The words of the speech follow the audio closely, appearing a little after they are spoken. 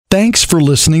Thanks for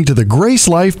listening to the Grace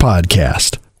Life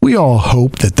Podcast. We all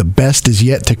hope that the best is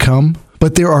yet to come,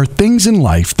 but there are things in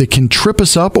life that can trip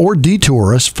us up or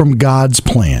detour us from God's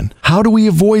plan. How do we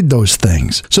avoid those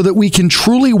things so that we can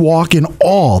truly walk in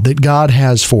all that God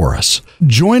has for us?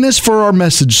 Join us for our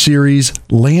message series,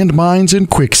 Landmines and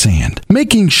Quicksand,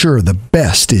 making sure the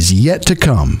best is yet to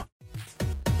come.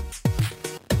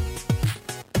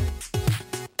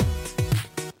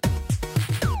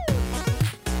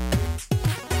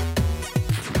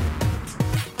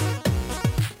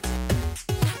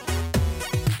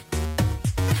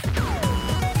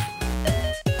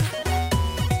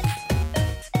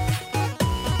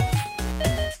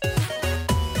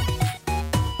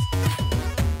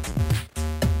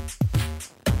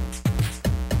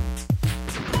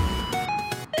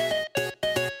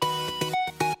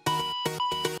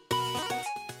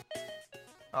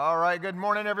 All right, good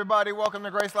morning, everybody. Welcome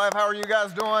to Grace Life. How are you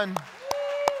guys doing?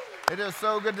 It is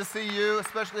so good to see you,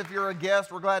 especially if you're a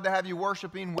guest. We're glad to have you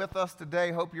worshiping with us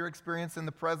today. Hope you're experiencing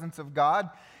the presence of God.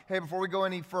 Hey, before we go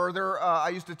any further, I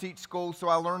used to teach school, so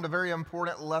I learned a very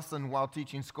important lesson while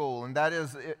teaching school, and that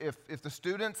is if the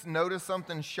students notice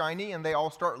something shiny and they all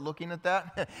start looking at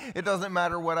that, it doesn't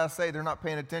matter what I say. They're not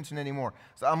paying attention anymore.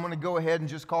 So I'm going to go ahead and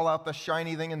just call out the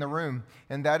shiny thing in the room,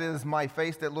 and that is my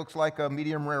face that looks like a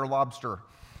medium rare lobster.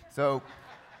 So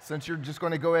since you're just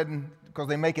going to go ahead and, because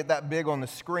they make it that big on the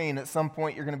screen, at some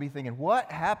point you're going to be thinking,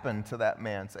 what happened to that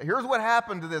man? So here's what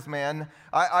happened to this man.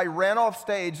 I ran off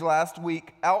stage last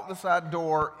week, out the side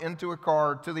door, into a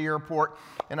car to the airport,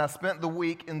 and I spent the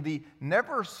week in the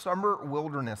Never Summer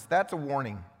Wilderness. That's a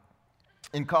warning.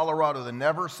 In Colorado, the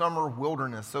Never Summer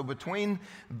Wilderness. So between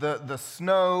the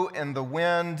snow and the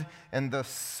wind and the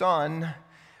sun,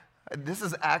 this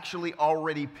is actually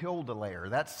already peeled a layer.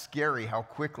 That's scary how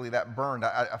quickly that burned.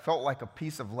 I felt like a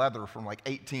piece of leather from like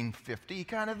 1850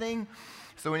 kind of thing.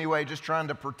 So anyway, just trying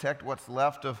to protect what's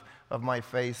left of my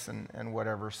face and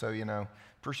whatever. So,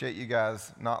 appreciate you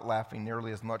guys not laughing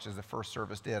nearly as much as the first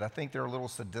service did. I think they're a little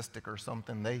sadistic or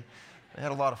something. They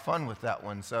had a lot of fun with that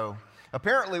one. So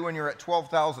apparently when you're at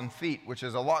 12,000 feet, which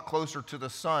is a lot closer to the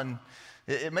sun,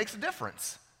 it makes a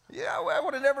difference. Yeah, well, I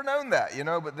would have never known that,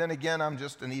 but then again, I'm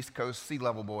just an East Coast sea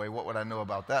level boy. What would I know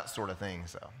about that sort of thing?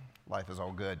 So life is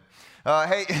all good.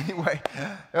 Hey, anyway,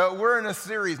 we're in a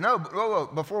series. No,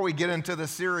 before we get into the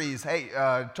series, hey,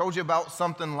 told you about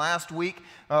something last week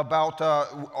about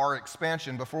our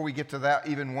expansion. Before we get to that,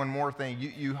 even one more thing.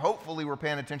 You hopefully were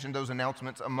paying attention to those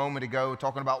announcements a moment ago,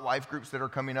 talking about life groups that are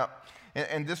coming up.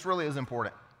 And this really is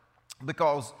important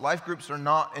because life groups are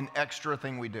not an extra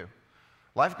thing we do.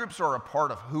 Life groups are a part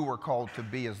of who we're called to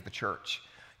be as the church.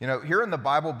 Here in the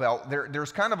Bible Belt,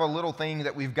 there's kind of a little thing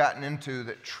that we've gotten into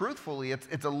that truthfully,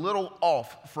 it's a little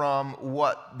off from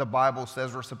what the Bible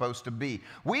says we're supposed to be.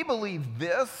 We believe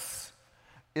this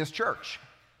is church,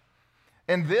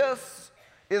 and this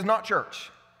is not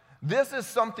church. This is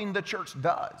something the church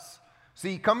does.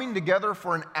 See, coming together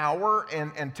for an hour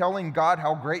and telling God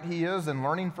how great He is and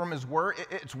learning from His Word,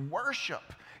 it's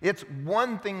worship. It's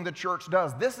one thing the church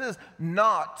does. This is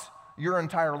not your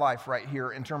entire life right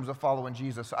here in terms of following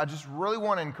Jesus. So I just really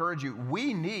want to encourage you.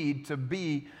 We need to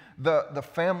be the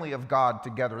family of God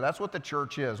together. That's what the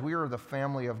church is. We are the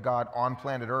family of God on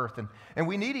planet Earth, and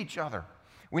we need each other.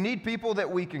 We need people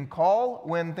that we can call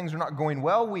when things are not going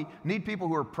well. We need people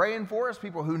who are praying for us,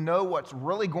 people who know what's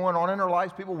really going on in our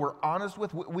lives, people we're honest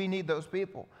with. We need those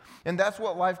people. And that's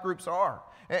what life groups are.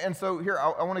 And so here,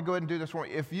 I want to go ahead and do this for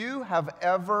you. If you have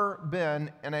ever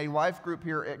been in a life group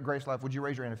here at Grace Life, would you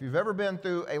raise your hand? If you've ever been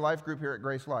through a life group here at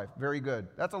Grace Life, very good.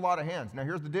 That's a lot of hands. Now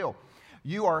here's the deal.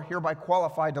 You are hereby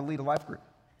qualified to lead a life group.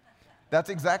 That's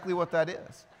exactly what that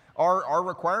is. Our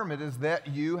requirement is that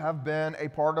you have been a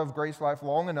part of Grace Life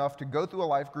long enough to go through a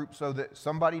life group so that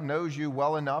somebody knows you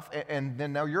well enough, and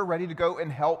then now you're ready to go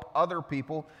and help other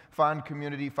people find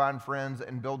community, find friends,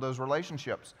 and build those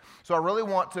relationships. So I really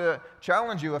want to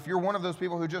challenge you, if you're one of those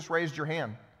people who just raised your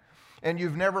hand and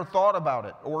you've never thought about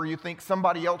it, or you think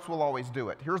somebody else will always do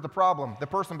it. Here's the problem. The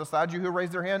person beside you who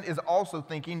raised their hand is also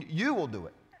thinking you will do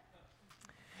it.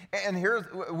 And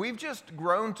we've just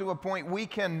grown to a point we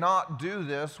cannot do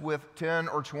this with 10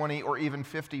 or 20 or even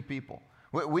 50 people.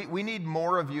 We need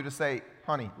more of you to say,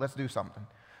 honey, let's do something.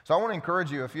 So I want to encourage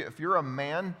you, if you're a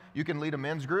man, you can lead a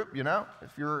men's group,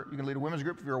 If you can lead a women's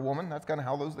group, if you're a woman, that's kind of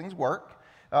how those things work.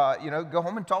 Go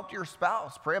home and talk to your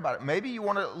spouse, pray about it. Maybe you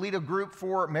want to lead a group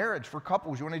for marriage, for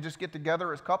couples. You want to just get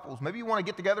together as couples. Maybe you want to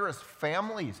get together as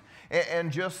families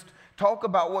and just talk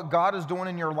about what God is doing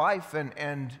in your life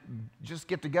and just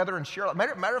get together and share.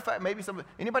 Matter of fact, maybe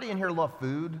anybody in here love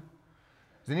food?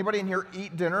 Does anybody in here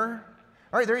eat dinner?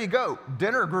 All right, there you go,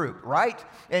 dinner group, right?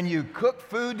 And you cook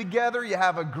food together, you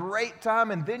have a great time,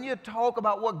 and then you talk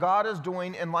about what God is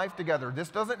doing in life together. This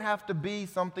doesn't have to be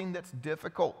something that's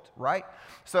difficult, right?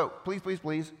 So please, please,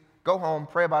 please, go home,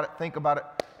 pray about it, think about it,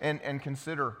 and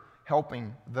consider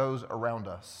helping those around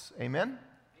us. Amen? Amen.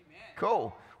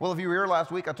 Cool. Well, if you were here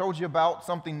last week, I told you about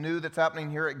something new that's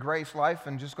happening here at Grace Life,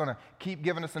 and just going to keep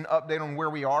giving us an update on where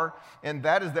we are, and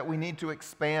that is that we need to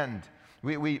expand.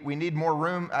 We need more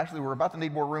room. Actually, we're about to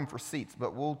need more room for seats,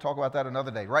 but we'll talk about that another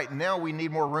day. Right now, we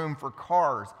need more room for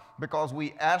cars because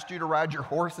we asked you to ride your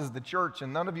horses to church,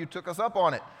 and none of you took us up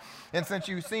on it. And since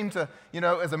you seem to,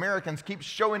 as Americans, keep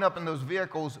showing up in those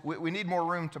vehicles, we need more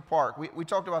room to park. We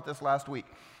talked about this last week.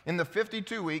 In the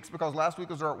 52 weeks, because last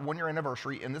week was our one-year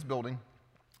anniversary in this building,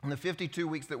 in the 52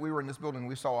 weeks that we were in this building,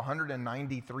 we saw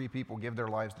 193 people give their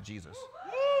lives to Jesus.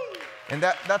 And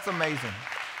that's amazing.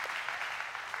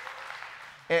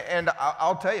 And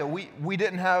I'll tell you, we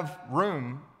didn't have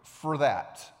room for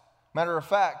that. Matter of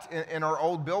fact, in our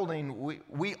old building,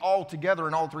 we all together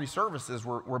in all three services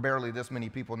were barely this many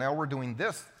people. Now we're doing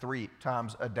this 3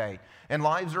 times a day. And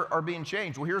lives are being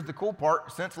changed. Well, here's the cool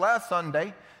part. Since last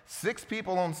Sunday, 6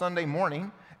 people on Sunday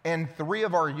morning and 3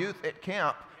 of our youth at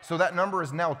camp. So that number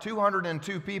is now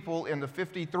 202 people in the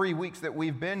 53 weeks that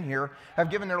we've been here have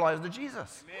given their lives to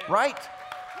Jesus, Amen. Right?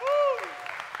 Woo!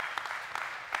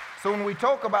 So when we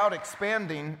talk about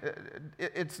expanding,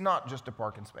 it's not just a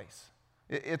parking space.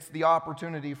 It's the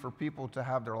opportunity for people to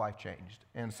have their life changed.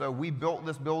 And so we built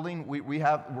this building.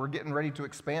 We're getting ready to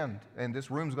expand, and this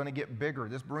room's going to get bigger.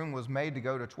 This room was made to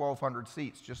go to 1,200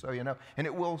 seats, just so you know, and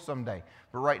it will someday.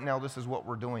 But right now, this is what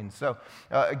we're doing. So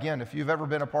again, if you've ever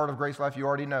been a part of Grace Life, you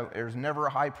already know there's never a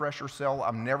high-pressure cell.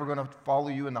 I'm never going to follow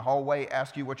you in the hallway,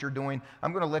 ask you what you're doing.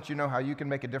 I'm going to let you know how you can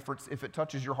make a difference. If it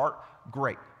touches your heart,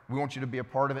 great. We want you to be a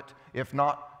part of it. If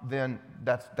not, then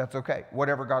that's okay.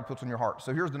 Whatever God puts on your heart.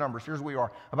 So here's the numbers. Here's where we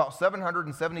are. About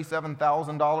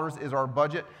 $777,000 is our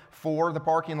budget for the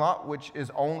parking lot, which is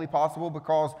only possible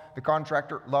because the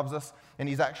contractor loves us, and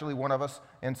he's actually one of us,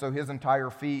 and so his entire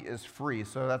fee is free.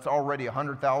 So that's already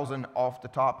 $100,000 off the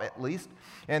top at least.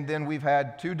 And then we've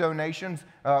had 2 donations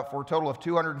for a total of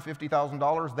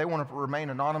 $250,000. They want to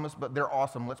remain anonymous, but they're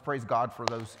awesome. Let's praise God for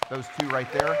those 2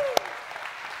 right there.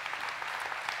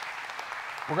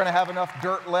 We're going to have enough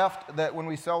dirt left that when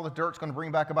we sell the dirt, it's going to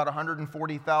bring back about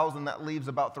 $140,000. That leaves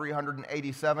about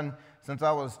 $387,000. Since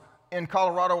I was in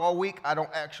Colorado all week, I don't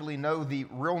actually know the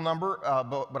real number,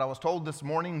 but I was told this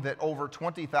morning that over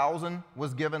 $20,000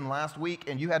 was given last week,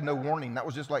 and you had no warning. That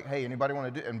was just like, hey, anybody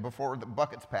want to do it? And before the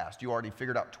buckets passed, you already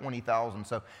figured out $20,000.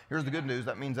 So here's the good news.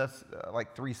 That means that's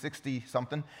like $360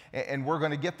 something, and we're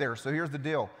going to get there. So here's the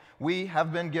deal. We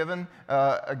have been given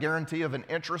a guarantee of an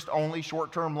interest-only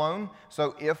short-term loan.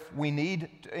 So if we need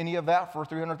any of that for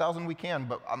 $300,000, we can.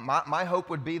 But my hope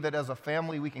would be that as a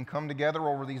family, we can come together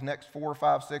over these next 4,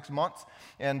 5, 6 months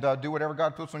and do whatever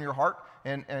God puts on your heart.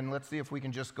 And let's see if we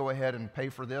can just go ahead and pay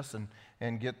for this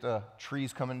and get the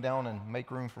trees coming down and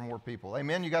make room for more people.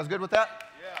 Amen? You guys good with that?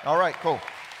 Yeah. All right, cool.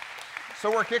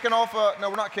 So we're kicking off. No,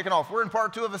 we're not kicking off. We're in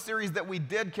part 2 of a series that we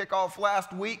did kick off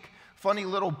last week. Funny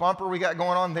little bumper we got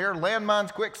going on there.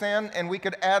 Landmines, quicksand, and we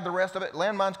could add the rest of it.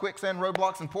 Landmines, quicksand,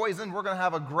 roadblocks, and poison. We're going to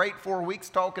have a great 4 weeks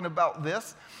talking about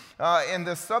this. And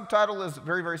the subtitle is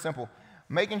very, very simple.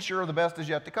 Making sure the best is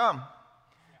yet to come.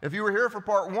 If you were here for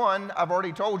part 1, I've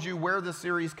already told you where this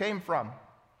series came from.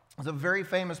 There's a very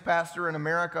famous pastor in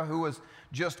America who was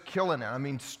just killing it. I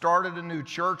mean, started a new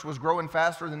church, was growing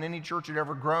faster than any church had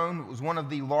ever grown. It was one of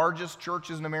the largest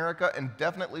churches in America and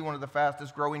definitely one of the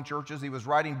fastest growing churches. He was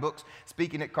writing books,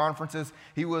 speaking at conferences.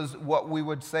 He was what we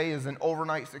would say is an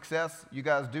overnight success. You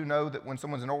guys do know that when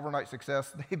someone's an overnight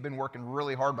success, they've been working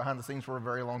really hard behind the scenes for a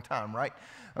very long time, right?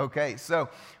 Okay,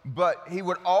 but he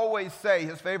would always say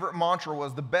his favorite mantra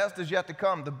was, the best is yet to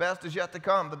come, the best is yet to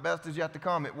come, the best is yet to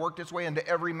come. It worked its way into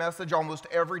every message. Almost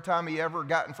every time he ever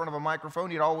got in front of a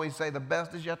microphone, he'd always say, the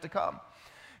best is yet to come.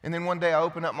 And then one day I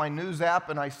open up my news app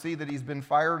and I see that he's been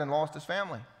fired and lost his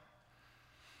family.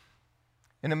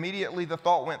 And immediately the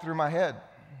thought went through my head,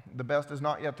 the best is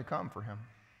not yet to come for him.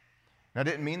 And I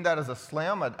didn't mean that as a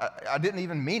slam. I didn't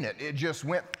even mean it. It just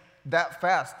went that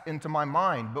fast into my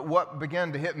mind. But what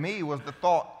began to hit me was the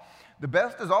thought, the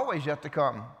best is always yet to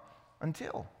come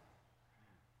until.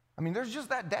 I mean, there's just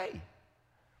that day.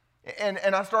 And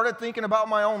I started thinking about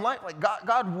my own life. Like,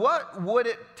 God, what would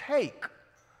it take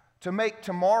to make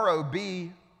tomorrow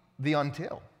be the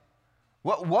until?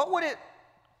 What would it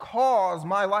cause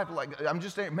my life? Like, I'm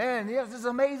just saying, man, yes, this is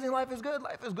amazing. Life is good.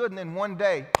 Life is good. And then one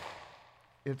day,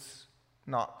 it's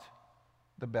not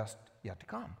the best yet to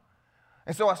come.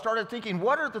 And so I started thinking,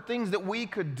 what are the things that we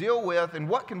could deal with and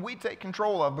what can we take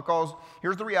control of? Because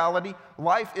here's the reality,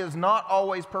 life is not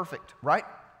always perfect, right?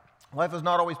 Life is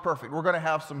not always perfect. We're going to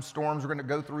have some storms. We're going to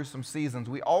go through some seasons.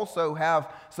 We also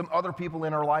have some other people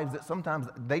in our lives that sometimes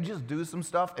they just do some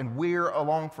stuff and we're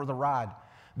along for the ride.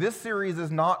 This series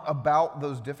is not about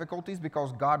those difficulties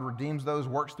because God redeems those,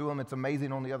 works through them. It's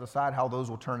amazing on the other side how those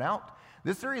will turn out.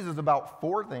 This series is about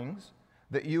 4 things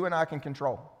that you and I can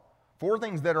control. 4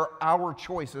 things that are our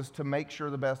choices to make sure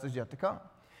the best is yet to come.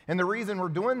 And the reason we're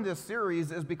doing this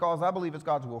series is because I believe it's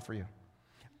God's will for you.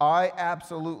 I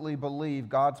absolutely believe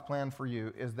God's plan for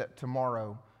you is that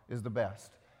tomorrow is the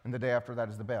best, and the day after that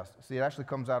is the best. See, it actually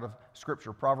comes out of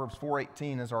Scripture. Proverbs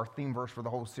 4:18 is our theme verse for the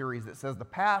whole series. It says, the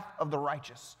path of the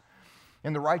righteous,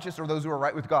 and the righteous are those who are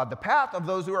right with God. The path of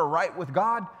those who are right with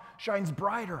God shines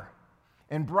brighter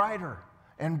and brighter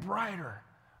and brighter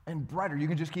and brighter. You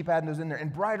can just keep adding those in there.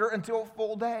 And brighter until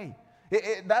full day.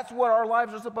 That's what our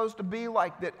lives are supposed to be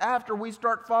like, that after we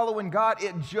start following God,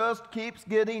 it just keeps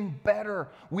getting better.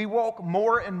 We walk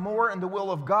more and more in the will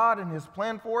of God and His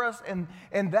plan for us, and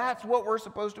that's what we're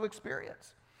supposed to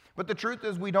experience. But the truth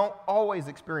is we don't always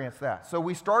experience that. So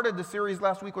we started the series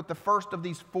last week with the first of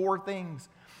these 4 things.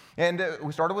 And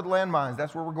we started with landmines.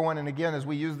 That's where we're going. And again, as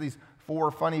we use these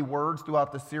 4 funny words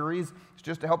throughout the series, it's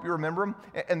just to help you remember them,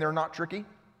 and they're not tricky.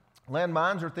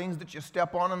 Landmines are things that you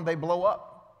step on and they blow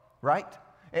up, right?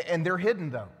 And they're hidden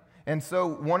though. And so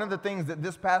one of the things that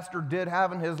this pastor did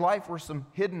have in his life were some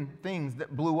hidden things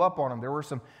that blew up on him. There were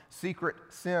some secret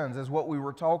sins is what we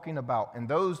were talking about. And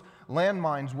those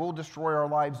landmines will destroy our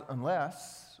lives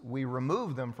unless we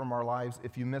remove them from our lives.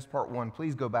 If you missed part 1,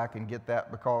 please go back and get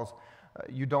that because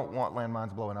you don't want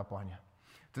landmines blowing up on you.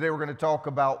 Today we're going to talk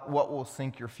about what will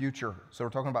sink your future. So we're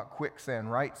talking about quicksand,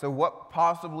 right? So what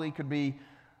possibly could be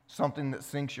something that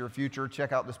sinks your future?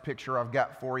 Check out this picture I've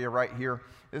got for you right here.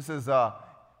 This is, there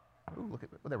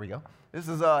we go. This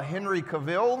is Henry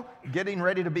Cavill getting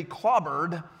ready to be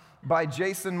clobbered by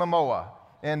Jason Momoa.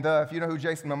 And if you know who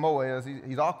Jason Momoa is,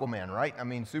 he's Aquaman, right? I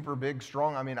mean, super big,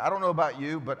 strong. I mean, I don't know about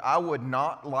you, but I would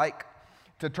not like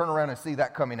to turn around and see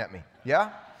that coming at me.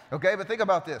 Yeah? Okay, but think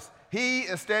about this. He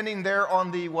is standing there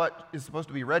on the, what is supposed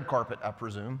to be red carpet, I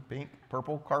presume, pink,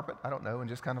 purple carpet, I don't know, and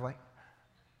just kind of like,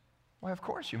 why, of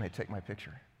course you may take my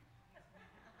picture.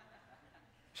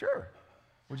 Sure.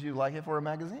 Would you like it for a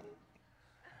magazine?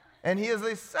 And he is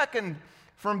a second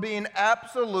from being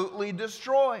absolutely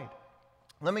destroyed.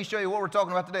 Let me show you what we're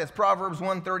talking about today. It's Proverbs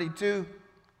 1:32,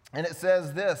 and it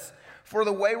says this, for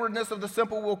the waywardness of the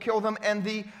simple will kill them, and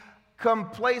the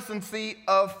complacency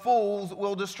of fools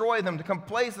will destroy them. The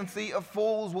complacency of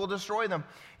fools will destroy them.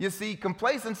 You see,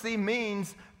 complacency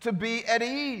means to be at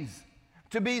ease,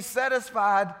 to be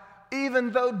satisfied,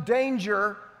 even though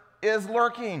danger is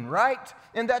lurking, right?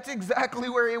 And that's exactly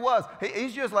where he was.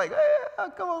 He's just like, hey,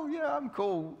 come on, yeah, I'm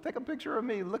cool. Take a picture of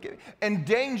me, look at me. And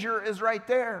danger is right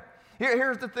there.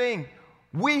 Here's the thing.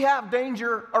 We have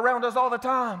danger around us all the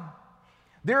time.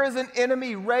 There is an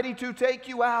enemy ready to take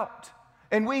you out.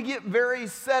 And we get very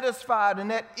satisfied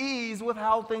and at ease with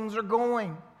how things are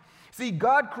going. See,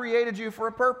 God created you for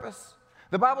a purpose.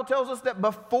 The Bible tells us that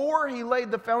before He laid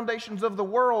the foundations of the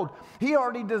world, He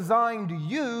already designed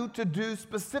you to do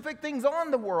specific things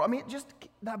on the world. I mean,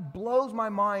 that blows my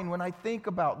mind when I think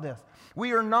about this.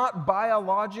 We are not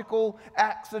biological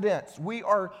accidents. We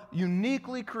are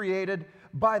uniquely created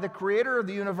by the Creator of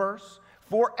the universe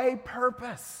for a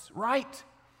purpose, right?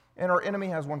 And our enemy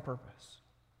has one purpose.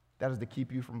 That is to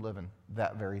keep you from living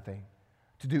that very thing.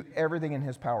 To do everything in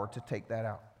his power to take that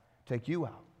out, take you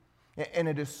out. And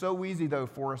it is so easy, though,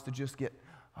 for us to just get,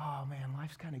 oh, man,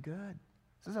 life's kind of good.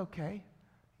 This is okay.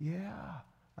 Yeah,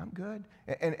 I'm good.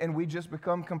 And we just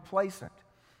become complacent.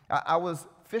 I was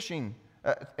fishing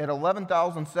at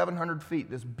 11,700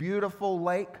 feet, this beautiful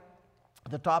lake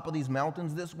at the top of these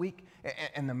mountains this week.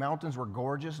 And the mountains were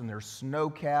gorgeous, and they're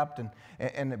snow-capped.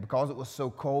 And because it was so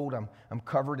cold, I'm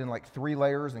covered in like 3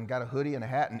 layers and got a hoodie and a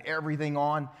hat and everything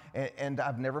on. And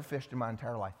I've never fished in my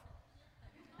entire life.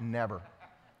 Never.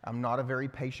 I'm not a very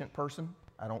patient person.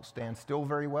 I don't stand still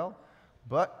very well.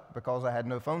 But because I had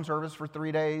no phone service for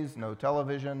 3 days, no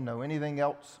television, no anything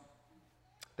else,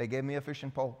 they gave me a fishing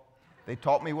pole. They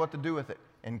taught me what to do with it.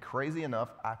 And crazy enough,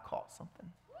 I caught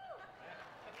something.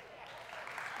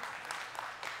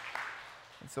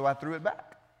 And so I threw it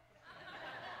back.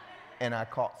 And I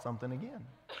caught something again.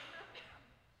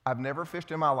 I've never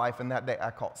fished in my life, and that day I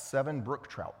caught 7 brook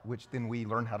trout, which then we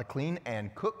learned how to clean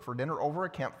and cook for dinner over a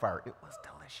campfire. It was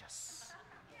delicious.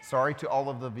 Sorry to all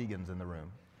of the vegans in the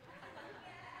room.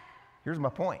 Here's my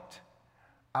point.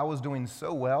 I was doing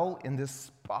so well in this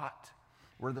spot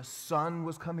where the sun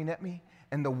was coming at me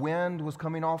and the wind was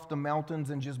coming off the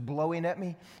mountains and just blowing at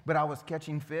me, but I was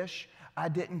catching fish, I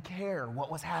didn't care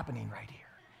what was happening right here.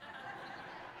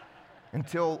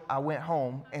 Until I went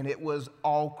home and it was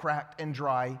all cracked and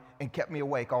dry and kept me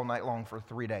awake all night long for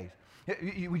 3 days.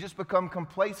 We just become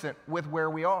complacent with where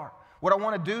we are. What I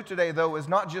want to do today, though, is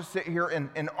not just sit here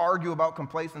and argue about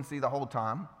complacency the whole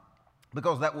time,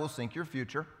 because that will sink your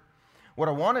future. What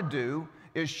I want to do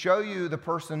is show you the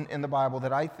person in the Bible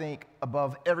that I think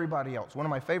above everybody else, one of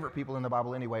my favorite people in the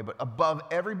Bible anyway, but above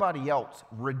everybody else,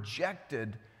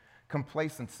 rejected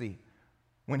complacency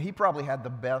when he probably had the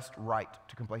best right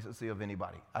to complacency of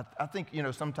anybody. I think,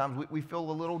 sometimes we feel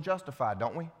a little justified,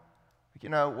 don't we?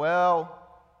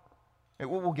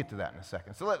 We'll get to that in a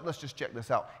second. So let's just check this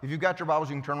out. If you've got your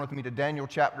Bibles, you can turn with me to Daniel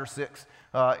chapter 6.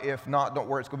 If not, don't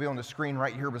worry, it's going to be on the screen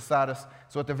right here beside us.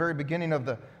 So at the very beginning of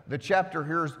the chapter,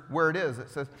 here's where it is.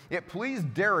 It says, "It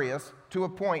pleased Darius to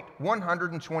appoint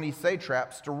 120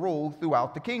 satraps to rule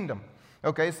throughout the kingdom."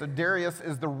 Okay, so Darius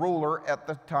is the ruler at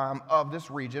the time of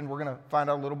this region. We're going to find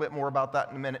out a little bit more about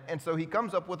that in a minute. And so he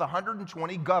comes up with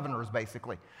 120 governors,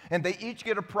 basically. And they each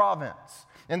get a province,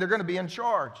 and they're going to be in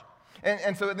charge.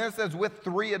 And so then it says, with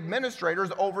 3 administrators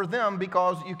over them,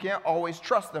 because you can't always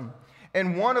trust them.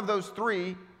 And one of those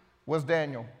 3 was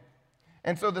Daniel.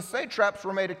 And so the satraps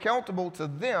were made accountable to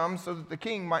them so that the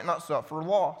king might not suffer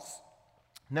loss.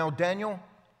 Now Daniel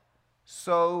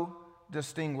so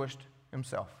distinguished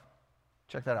himself.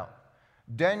 Check that out.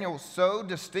 Daniel so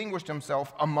distinguished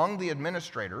himself among the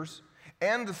administrators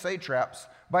and the satraps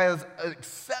by his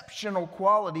exceptional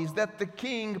qualities that the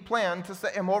king planned to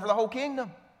set him over the whole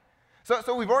kingdom.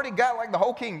 So we've already got like the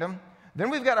whole kingdom, then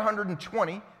we've got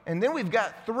 120, and then we've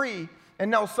got 3, and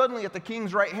now suddenly at the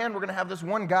king's right hand, we're going to have this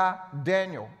one guy,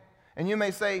 Daniel. And you may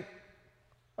say,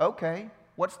 okay,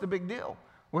 what's the big deal?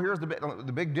 Well, here's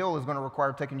the big deal is going to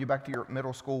require taking you back to your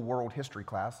middle school world history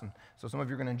class. And so some of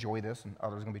you are going to enjoy this, and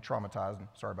others are going to be traumatized. And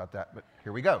sorry about that, but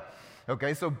here we go.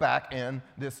 Okay, so back in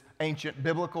this ancient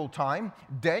biblical time,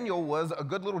 Daniel was a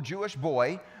good little Jewish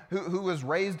boy who was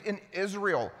raised in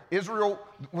Israel. Israel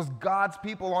was God's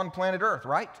people on planet Earth,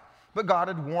 right? But God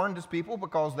had warned his people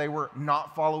because they were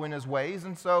not following his ways.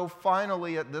 And so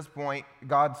finally at this point,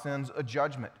 God sends a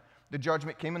judgment. The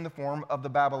judgment came in the form of the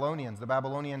Babylonians. The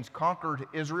Babylonians conquered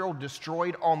Israel,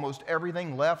 destroyed almost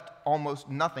everything, left almost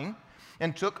nothing,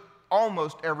 and took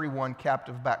almost everyone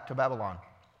captive back to Babylon.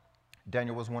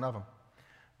 Daniel was one of them.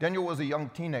 Daniel was a young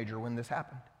teenager when this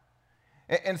happened.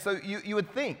 And so you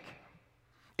would think,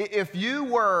 if you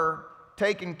were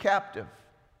taken captive,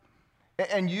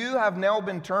 and you have now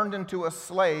been turned into a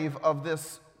slave of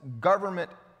this government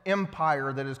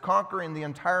empire that is conquering the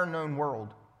entire known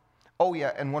world. Oh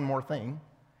yeah, and one more thing.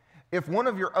 If one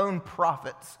of your own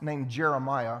prophets named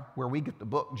Jeremiah, where we get the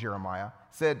book Jeremiah,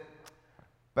 said,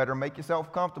 better make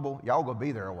yourself comfortable, y'all gonna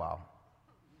be there a while.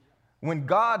 When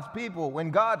God's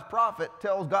prophet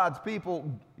tells God's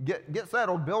people, get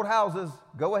settled, build houses,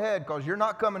 go ahead, because you're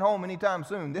not coming home anytime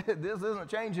soon. This isn't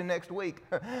changing next week.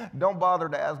 Don't bother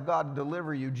to ask God to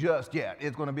deliver you just yet.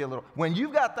 It's going to be a little. When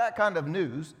you've got that kind of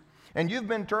news, and you've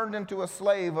been turned into a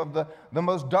slave of the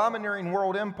most domineering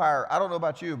world empire, I don't know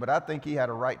about you, but I think he had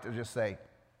a right to just say,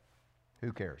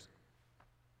 who cares?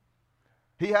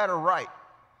 He had a right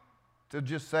to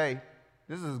just say,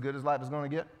 this is as good as life is going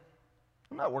to get.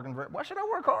 I'm not working for it. Why should I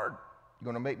work hard? You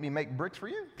going to make me make bricks for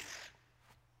you?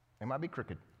 They might be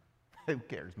crooked. Who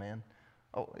cares, man?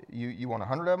 Oh, you want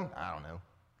 100 of them? I don't know.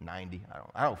 90.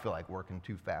 I don't feel like working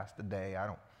too fast today.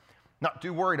 Not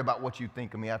too worried about what you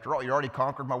think of me. After all, you already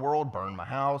conquered my world, burned my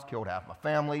house, killed half my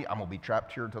family. I'm going to be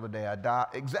trapped here until the day I die.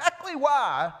 Exactly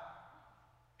why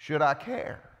should I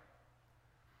care?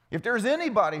 If there's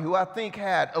anybody who I think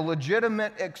had a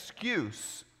legitimate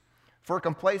excuse for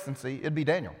complacency, it'd be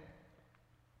Daniel.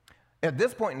 At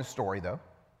this point in the story, though,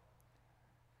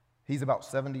 he's about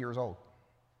 70 years old.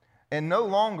 And no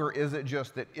longer is it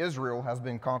just that Israel has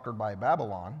been conquered by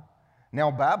Babylon. Now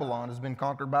Babylon has been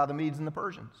conquered by the Medes and the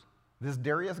Persians. This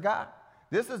Darius guy.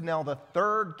 This is now the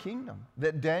 3rd kingdom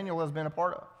that Daniel has been a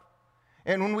part of.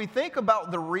 And when we think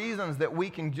about the reasons that we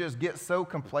can just get so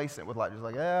complacent with life, just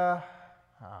like,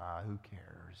 who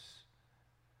cares?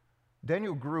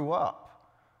 Daniel grew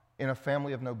up in a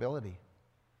family of nobility.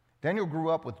 Daniel grew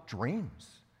up with dreams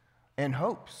and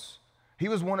hopes. He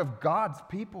was one of God's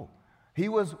people. He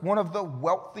was one of the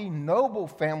wealthy, noble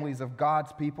families of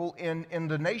God's people in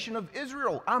the nation of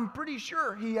Israel. I'm pretty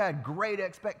sure he had great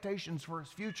expectations for his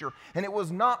future. And it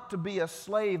was not to be a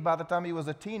slave by the time he was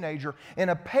a teenager in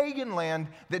a pagan land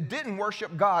that didn't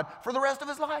worship God for the rest of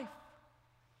his life.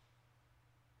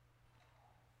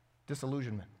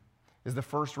 Disillusionment. is the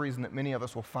first reason that many of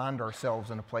us will find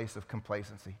ourselves in a place of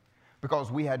complacency.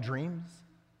 Because we had dreams,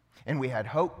 and we had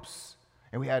hopes,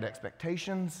 and we had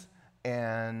expectations,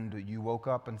 and you woke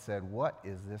up and said, what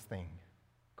is this thing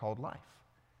called life?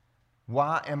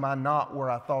 Why am I not where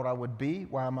I thought I would be?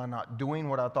 Why am I not doing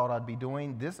what I thought I'd be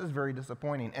doing? This is very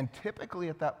disappointing. And typically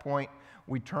at that point,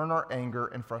 we turn our anger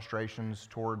and frustrations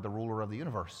toward the ruler of the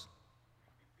universe,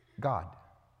 God.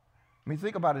 I mean,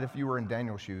 think about it if you were in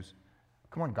Daniel's shoes.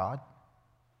 Come on, God.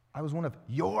 I was one of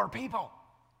your people.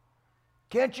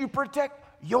 Can't you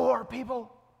protect your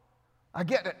people? I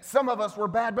get it. Some of us were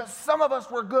bad, but some of us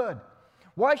were good.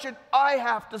 Why should I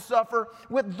have to suffer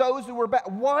with those who were bad?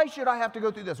 Why should I have to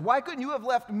go through this? Why couldn't you have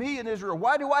left me in Israel?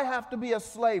 Why do I have to be a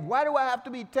slave? Why do I have to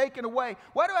be taken away?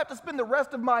 Why do I have to spend the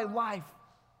rest of my life?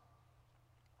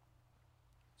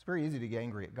 It's very easy to get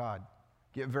angry at God,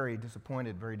 get very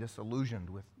disappointed, very disillusioned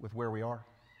with where we are.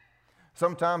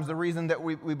 Sometimes the reason that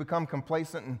we become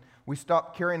complacent and we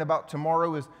stop caring about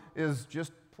tomorrow is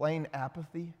just plain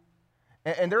apathy.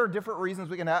 And there are different reasons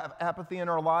we can have apathy in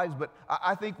our lives, but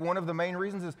I think one of the main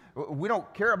reasons is we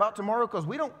don't care about tomorrow because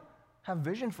we don't have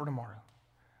vision for tomorrow.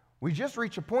 We just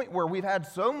reach a point where we've had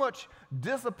so much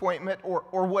disappointment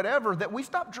or whatever that we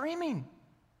stop dreaming.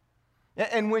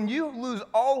 And when you lose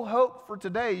all hope for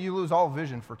today, you lose all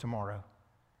vision for tomorrow.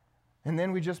 And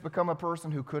then we just become a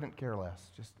person who couldn't care less.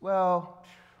 Just, well,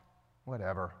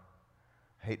 whatever.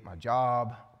 I hate my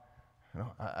job. You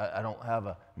know, I don't have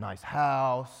a nice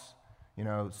house. You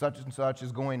know, such and such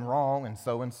is going wrong, and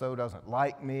so doesn't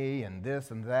like me, and this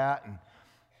and that, and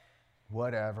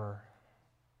whatever.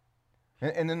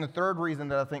 And then the third reason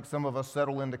that I think some of us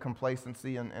settle into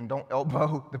complacency and don't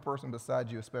elbow the person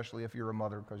beside you, especially if you're a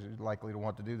mother, because you're likely to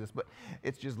want to do this, but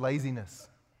it's just laziness.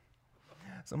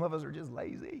 Some of us are just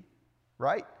lazy,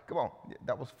 right? Come on,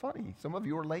 that was funny. Some of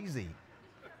you are lazy.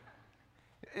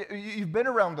 You've been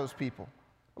around those people.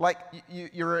 Like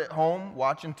you're at home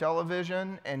watching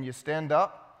television and you stand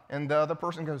up and the other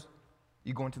person goes,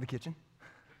 you going to the kitchen?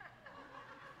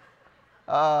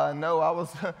 No, I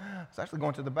was actually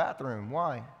going to the bathroom.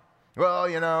 Why? Well,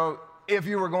 you know, if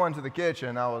you were going to the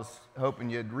kitchen, I was hoping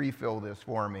you'd refill this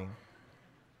for me.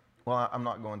 Well, I'm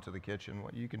not going to the kitchen.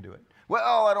 Well, you can do it.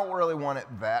 Well, I don't really want it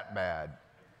that bad.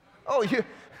 Oh,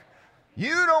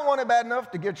 you don't want it bad enough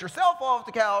to get yourself off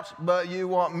the couch, but you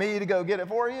want me to go get it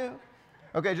for you?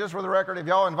 Okay, just for the record, if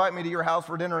y'all invite me to your house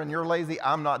for dinner and you're lazy,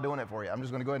 I'm not doing it for you. I'm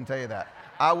just going to go ahead and tell you that.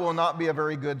 I will not be a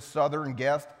very good Southern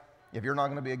guest if you're not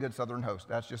going to be a good Southern host.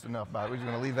 That's just enough about it. We're just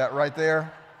going to leave that right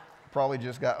there. Probably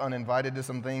just got uninvited to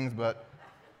some things, but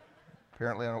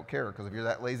apparently I don't care, because if you're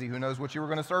that lazy, who knows what you were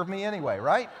going to serve me anyway,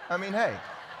 right? I mean, hey.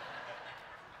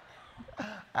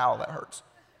 Ow, that hurts.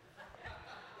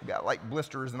 You got like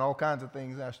blisters and all kinds of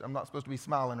things. I'm not supposed to be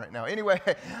smiling right now. Anyway,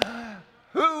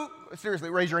 seriously,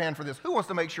 raise your hand for this. Who wants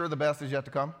to make sure the best is yet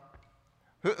to come?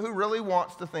 Who really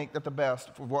wants to think that the best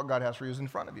of what God has for you is in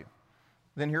front of you?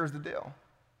 Then here's the deal.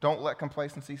 Don't let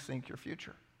complacency sink your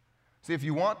future. See, if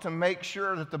you want to make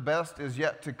sure that the best is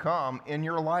yet to come in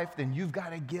your life, then you've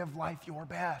got to give life your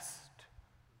best.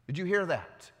 Did you hear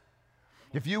that?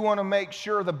 If you want to make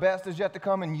sure the best is yet to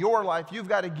come in your life, you've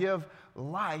got to give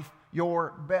life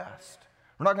your best.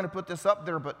 We're not going to put this up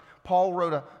there, but Paul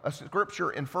wrote a scripture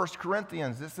in 1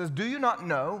 Corinthians that says, do you not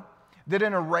know that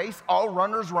in a race all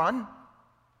runners run,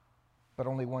 but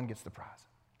only one gets the prize?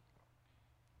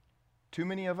 Too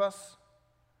many of us,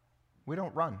 we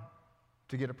don't run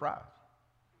to get a prize.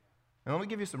 And let me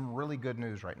give you some really good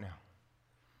news right now.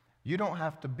 You don't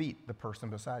have to beat the person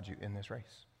beside you in this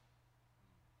race.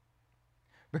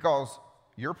 Because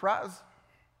your prize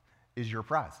is your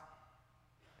prize.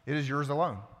 It is yours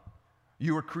alone.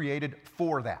 You were created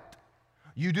for that.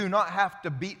 You do not have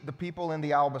to beat the people in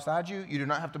the aisle beside you. You do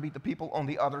not have to beat the people on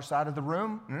the other side of the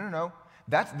room. No.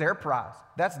 That's their prize.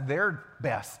 That's their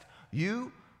best.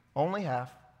 You only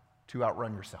have to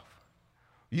outrun yourself.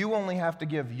 You only have to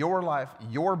give your life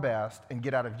your best and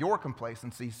get out of your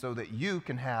complacency so that you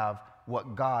can have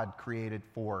what God created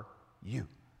for you.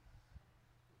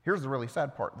 Here's the really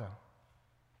sad part, though,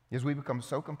 is we become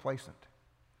so complacent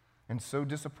and so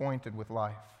disappointed with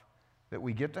life that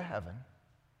we get to heaven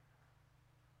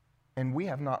and we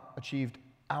have not achieved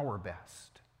our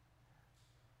best,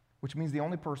 which means the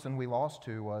only person we lost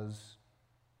to was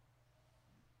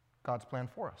God's plan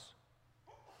for us.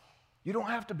 You don't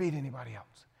have to beat anybody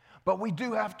else, but we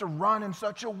do have to run in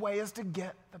such a way as to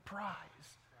get the prize.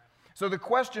 So the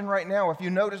question right now, if you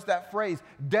notice that phrase,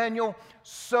 Daniel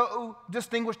so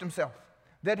distinguished himself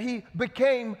that he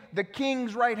became the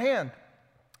king's right hand.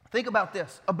 Think about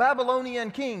this. A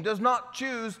Babylonian king does not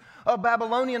choose a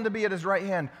Babylonian to be at his right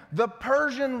hand. The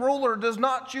Persian ruler does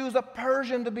not choose a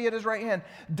Persian to be at his right hand.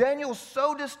 Daniel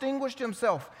so distinguished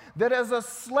himself that as a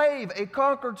slave, a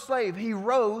conquered slave, he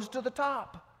rose to the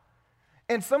top.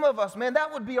 And some of us, man,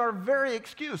 that would be our very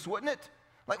excuse, wouldn't it?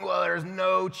 Like, well, there's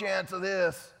no chance of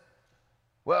this.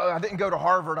 Well, I didn't go to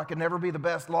Harvard. I could never be the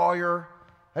best lawyer.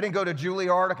 I didn't go to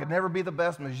Juilliard. I could never be the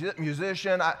best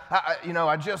musician.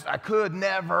 I could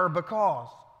never because.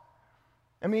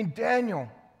 I mean, Daniel,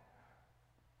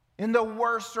 in the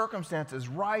worst circumstances,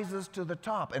 rises to the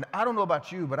top. And I don't know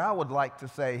about you, but I would like to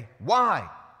say, why?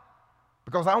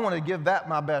 Because I want to give that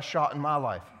my best shot in my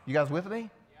life. You guys with me?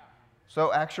 Yeah.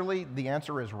 So actually, the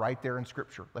answer is right there in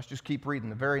Scripture. Let's just keep reading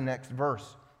the very next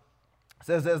verse. It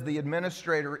says, as the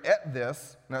administrator at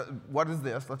this, now what is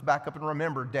this? Let's back up and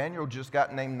remember, Daniel just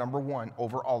got named number 1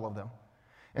 over all of them.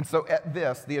 And so at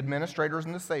this, the administrators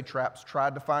and the satraps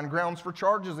tried to find grounds for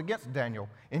charges against Daniel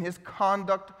in his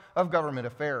conduct of government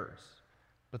affairs,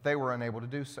 but they were unable to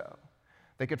do so.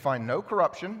 They could find no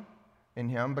corruption in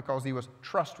him because he was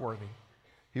trustworthy.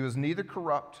 He was neither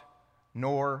corrupt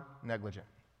nor negligent.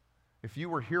 If you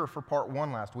were here for part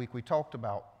 1 last week, we talked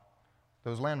about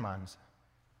those landmines.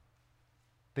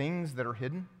 Things that are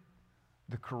hidden,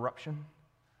 the corruption,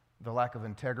 the lack of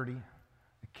integrity,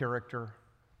 the character,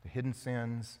 the hidden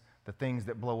sins, the things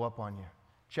that blow up on you.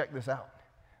 Check this out.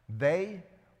 They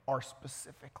are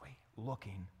specifically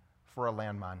looking for a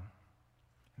landmine.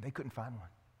 They couldn't find one.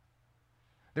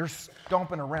 They're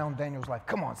stomping around Daniel's life.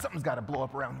 Come on, something's got to blow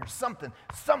up around here.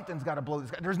 Something's got to blow this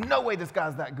guy. There's no way this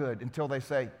guy's that good until they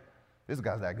say, this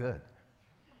guy's that good.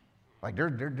 Like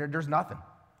there's nothing.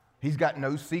 He's got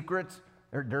no secrets.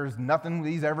 There's nothing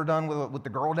he's ever done with the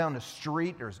girl down the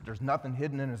street. There's nothing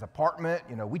hidden in his apartment.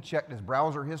 You know, we checked his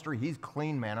browser history. He's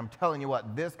clean, man. I'm telling you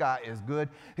what, this guy is good.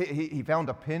 He found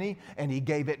a penny and he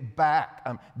gave it back.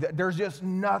 There's just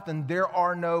nothing. There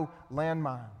are no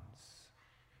landmines.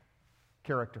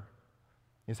 Character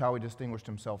is how he distinguished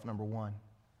himself, number 1.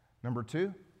 Number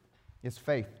 2 is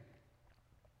faith.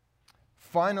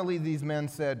 Finally, these men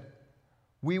said,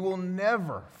 we will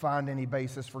never find any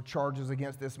basis for charges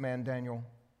against this man, Daniel,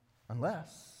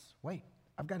 unless, wait,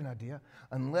 I've got an idea,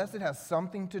 unless it has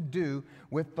something to do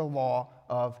with the law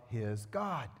of his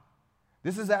God.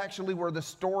 This is actually where the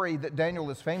story that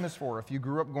Daniel is famous for. If you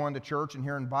grew up going to church and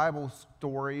hearing Bible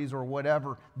stories or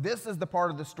whatever, this is the part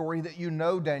of the story that you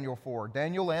know Daniel for.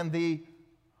 Daniel and the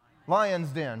lion's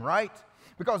den, right?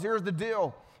 Because here's the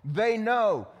deal. They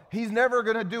know he's never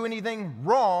going to do anything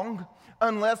wrong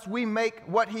unless we make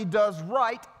what he does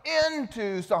right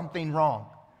into something wrong.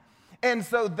 And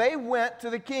so they went to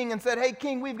the king and said, hey,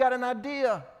 king, we've got an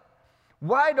idea.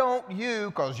 Why don't you,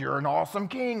 because you're an awesome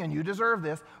king and you deserve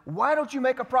this, why don't you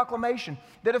make a proclamation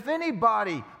that if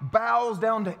anybody bows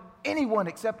down to anyone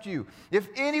except you, if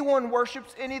anyone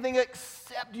worships anything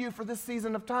except you for this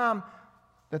season of time,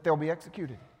 that they'll be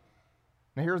executed.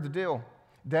 Now here's the deal.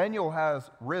 Daniel has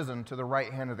risen to the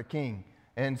right hand of the king.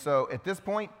 And so at this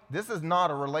point, this is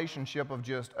not a relationship of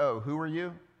just, oh, who are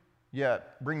you? Yeah,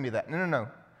 bring me that. No.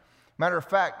 Matter of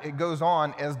fact, it goes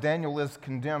on as Daniel is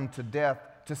condemned to death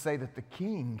to say that the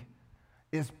king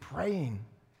is praying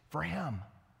for him.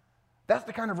 That's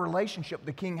the kind of relationship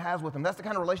the king has with him. That's the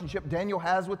kind of relationship Daniel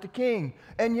has with the king.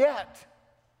 And yet,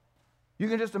 you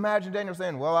can just imagine Daniel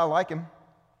saying, well, I like him.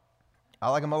 I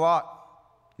like him a lot.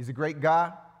 He's a great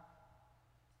guy,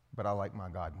 but I like my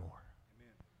God more.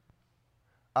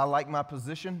 I like my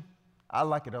position. I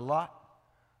like it a lot,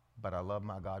 but I love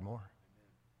my God more.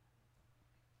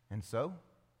 And so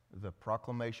the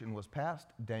proclamation was passed.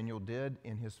 Daniel did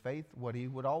in his faith what he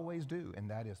would always do, and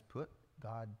that is put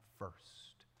God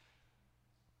first.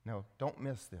 Now, don't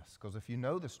miss this, because if you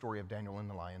know the story of Daniel in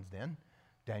the lion's den,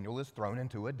 Daniel is thrown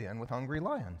into a den with hungry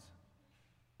lions,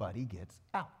 but he gets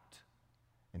out.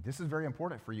 And this is very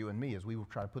important for you and me as we will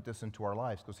try to put this into our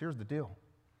lives, because here's the deal.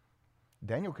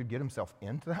 Daniel could get himself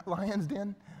into that lion's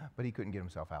den, but he couldn't get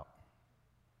himself out.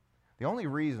 The only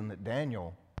reason that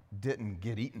Daniel didn't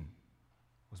get eaten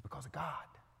was because of God.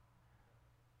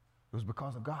 It was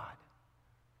because of God.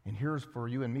 And here's for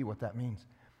you and me what that means.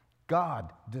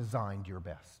 God designed your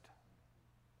best.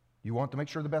 You want to make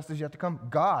sure the best is yet to come?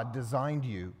 God designed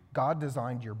you. God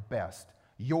designed your best.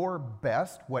 Your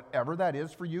best, whatever that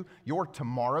is for you, your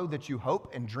tomorrow that you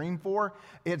hope and dream for,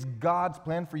 it's God's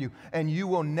plan for you. And you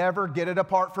will never get it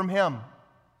apart from Him.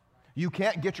 You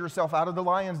can't get yourself out of the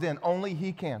lion's den. Only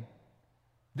He can.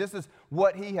 This is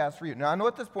what He has for you. Now, I know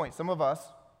at this point, some of us,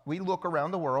 we look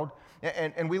around the world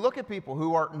and we look at people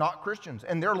who are not Christians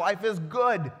and their life is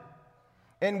good.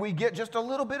 And we get just a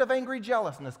little bit of angry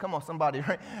jealousness. Come on, somebody,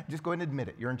 right? Just go ahead and admit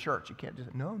it. You're in church. You can't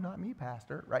just, no, not me,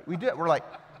 pastor, right? We do it. We're like,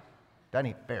 that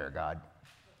ain't fair, God.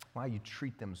 Why you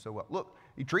treat them so well? Look,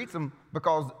 he treats them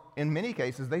because in many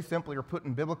cases, they simply are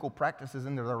putting biblical practices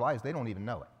into their lives. They don't even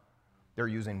know it. They're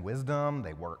using wisdom.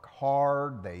 They work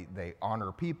hard. They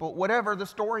honor people, whatever the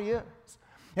story is.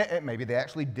 And maybe they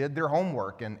actually did their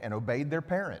homework and obeyed their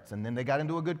parents, and then they got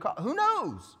into a good cause. Who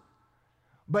knows?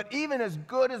 But even as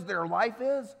good as their life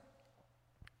is,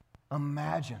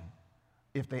 imagine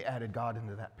if they added God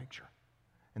into that picture.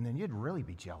 And then you'd really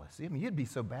be jealous. I mean, you'd be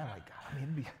so bad like God. I mean,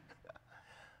 it'd be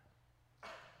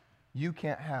you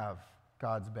can't have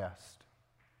God's best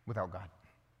without God.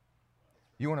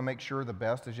 You want to make sure the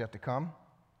best is yet to come?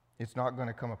 It's not going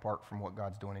to come apart from what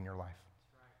God's doing in your life.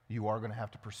 You are going to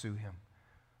have to pursue him.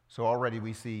 So already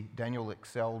we see Daniel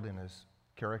excelled in his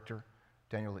character.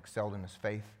 Daniel excelled in his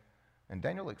faith. And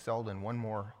Daniel excelled in one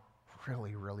more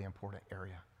really, really important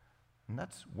area, and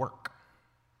that's work.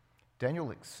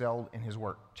 Daniel excelled in his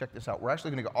work. Check this out. We're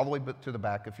actually going to go all the way to the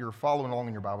back. If you're following along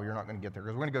in your Bible, you're not going to get there,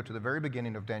 because we're going to go to the very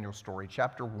beginning of Daniel's story,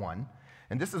 chapter 1.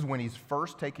 And this is when he's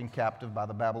first taken captive by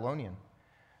the Babylonian.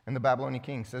 And the Babylonian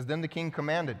king says, then the king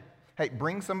commanded, hey,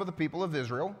 bring some of the people of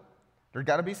Israel. There's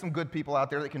got to be some good people out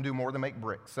there that can do more than make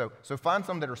bricks. So find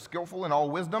some that are skillful in all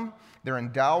wisdom. They're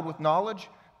endowed with knowledge.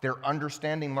 They're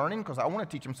understanding learning, because I want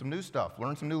to teach them some new stuff,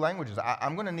 learn some new languages.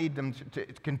 I'm going to need them to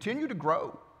continue to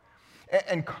grow.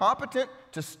 And competent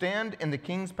to stand in the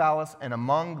king's palace, and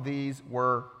among these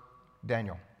were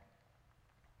Daniel.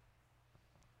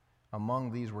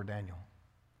 Among these were Daniel.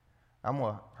 I'm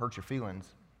going to hurt your feelings.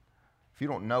 If you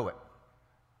don't know it,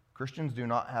 Christians do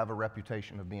not have a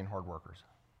reputation of being hard workers.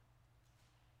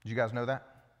 Did you guys know that?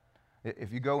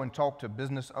 If you go and talk to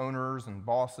business owners and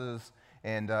bosses,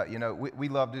 and, we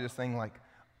love to do this thing like,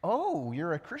 oh,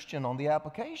 you're a Christian on the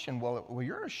application. Well,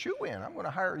 you're a shoo-in. I'm going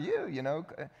to hire you,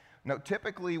 No,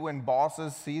 typically when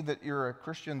bosses see that you're a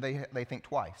Christian, they think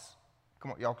twice.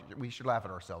 Come on, y'all, we should laugh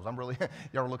at ourselves.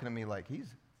 Y'all are looking at me like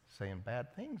he's saying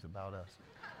bad things about us.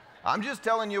 I'm just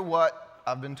telling you what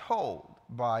I've been told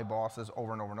by bosses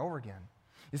over and over and over again.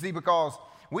 You see, because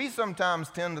we sometimes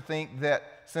tend to think that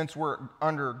since we're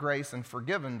under grace and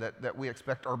forgiven, that we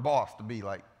expect our boss to be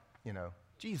like,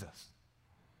 Jesus.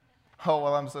 Oh,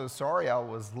 well, I'm so sorry I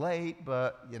was late,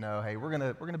 but, hey, we're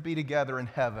gonna be together in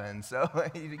heaven, so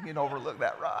you can overlook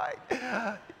that, right?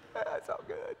 Yeah, it's all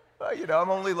good. But, I'm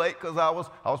only late because I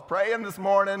was praying this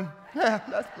morning.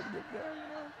 That's pretty good.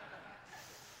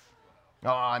 Oh,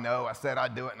 I know, I said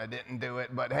I'd do it and I didn't do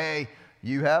it, but hey,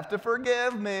 you have to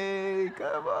forgive me.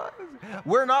 Come on.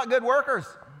 We're not good workers.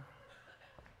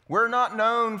 We're not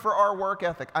known for our work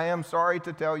ethic. I am sorry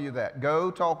to tell you that. Go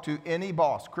talk to any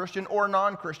boss, Christian or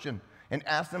non-Christian, and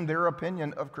ask them their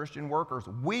opinion of Christian workers.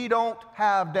 We don't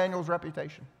have Daniel's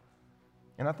reputation.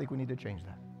 And I think we need to change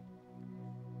that.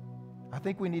 I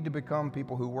think we need to become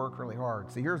people who work really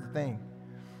hard. See, here's the thing.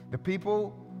 The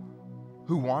people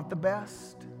who want the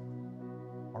best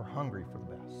are hungry for the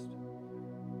best.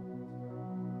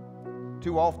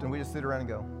 Too often we just sit around and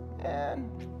go, man,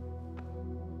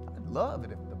 I'd love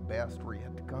it if the best were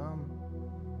yet to come.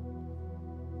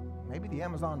 Maybe the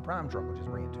Amazon Prime truck will just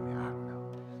bring it to me. I don't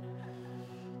know.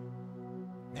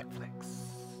 Netflix.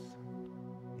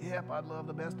 Yep, I'd love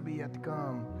the best to be yet to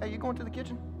come. Hey, you going to the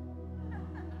kitchen?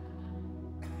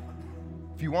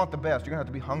 If you want the best, you're going to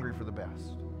have to be hungry for the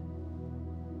best.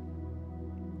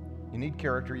 You need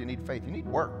character, you need faith, you need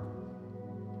work.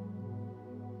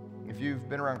 If you've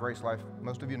been around Grace Life,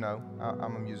 most of you know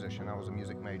I'm a musician. I was a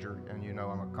music major, and you know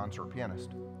I'm a concert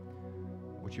pianist.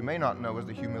 What you may not know is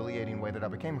the humiliating way that I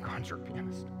became a concert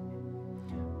pianist.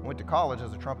 I went to college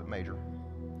as a trumpet major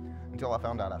until I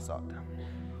found out I sucked.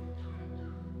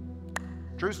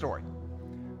 True story.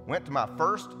 Went to my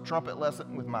first trumpet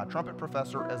lesson with my trumpet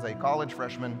professor as a college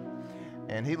freshman,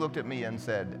 and he looked at me and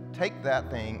said, take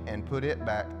that thing and put it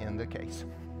back in the case.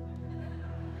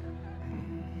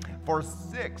 For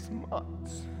 6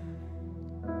 months.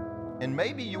 And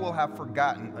maybe you will have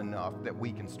forgotten enough that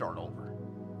we can start over.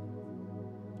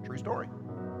 True story.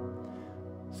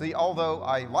 See, although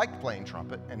I liked playing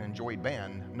trumpet and enjoyed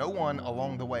band, no one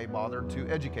along the way bothered to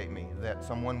educate me that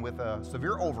someone with a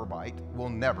severe overbite will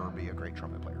never be a great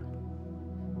trumpet player.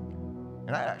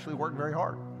 And I actually worked very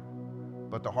hard.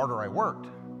 But the harder I worked,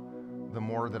 the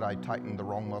more that I tightened the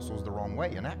wrong muscles the wrong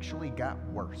way, and actually got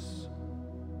worse.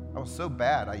 I was so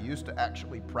bad, I used to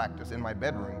actually practice in my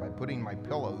bedroom by putting my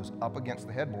pillows up against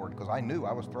the headboard because I knew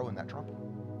I was throwing that trumpet.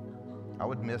 I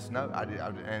would miss notes,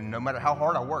 and no matter how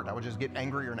hard I worked, I would just get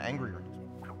angrier and angrier.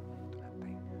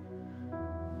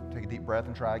 Take a deep breath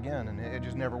and try again, and it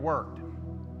just never worked.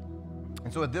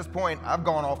 And so at this point, I've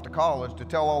gone off to college to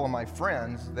tell all of my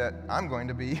friends that I'm going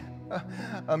to be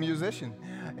a musician.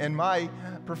 And my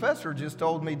professor just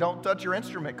told me, don't touch your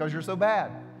instrument because you're so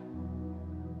bad.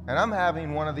 And I'm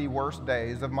having one of the worst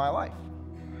days of my life.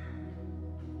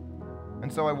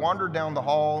 And so I wandered down the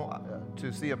hall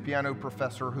to see a piano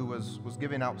professor who was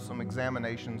giving out some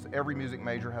examinations. Every music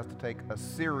major has to take a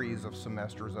series of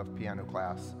semesters of piano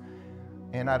class.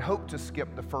 And I'd hoped to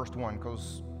skip the first one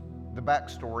because the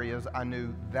backstory is I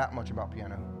knew that much about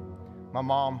piano. My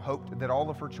mom hoped that all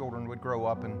of her children would grow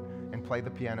up and play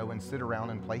the piano and sit around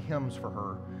and play hymns for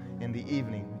her in the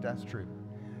evening. That's true.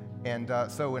 And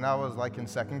so when I was like in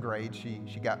second grade,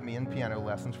 she got me in piano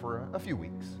lessons for a few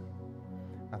weeks.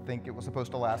 I think it was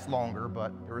supposed to last longer,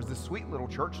 but there was this sweet little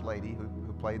church lady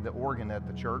who played the organ at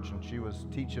the church, and she was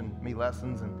teaching me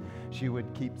lessons, and she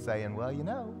would keep saying, well, you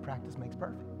know, practice makes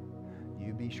perfect.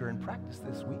 You be sure and practice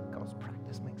this week, because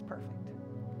practice makes perfect.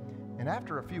 And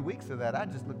after a few weeks of that, I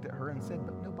just looked at her and said,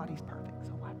 but nobody's perfect,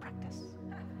 so why practice?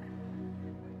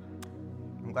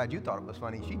 I'm glad you thought it was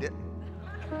funny. She didn't.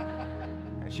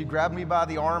 And she grabbed me by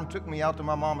the arm, took me out to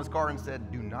my mama's car, and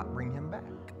said, do not bring him back.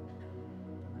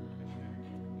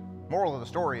 Moral of the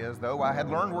story is, though, I had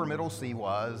learned where middle C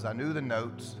was. I knew the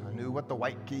notes. I knew what the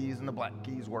white keys and the black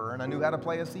keys were, and I knew how to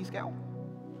play a C scale.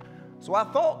 So I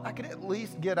thought I could at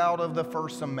least get out of the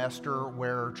first semester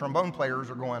where trombone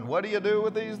players are going, what do you do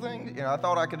with these things? You know, I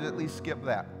thought I could at least skip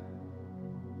that.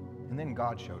 And then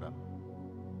God showed up.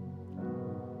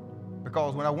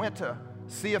 Because when I went to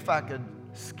see if I could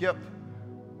skip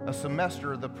a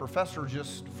semester, the professor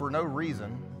just, for no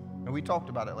reason, and we talked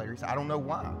about it later, he said, I don't know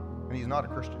why, and he's not a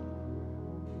Christian.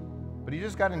 But he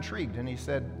just got intrigued, and he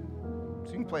said,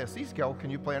 so you can play a C scale, can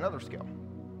you play another scale?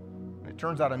 And it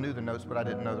turns out I knew the notes, but I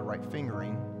didn't know the right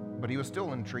fingering. But he was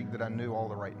still intrigued that I knew all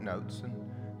the right notes,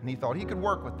 and he thought he could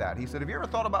work with that. He said, have you ever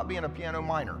thought about being a piano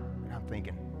minor? And I'm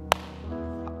thinking,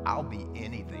 I'll be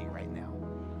anything right now.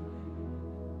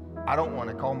 I don't want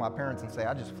to call my parents and say,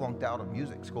 I just flunked out of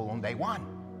music school on day one.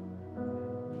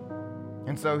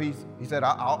 And so he said,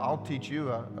 I'll teach you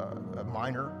a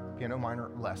piano minor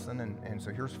lesson, and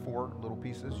so here's 4 little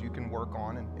pieces you can work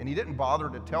on. And he didn't bother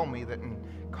to tell me that in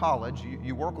college,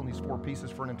 you work on these 4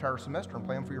 pieces for an entire semester and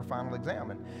play them for your final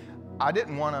exam. And I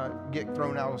didn't want to get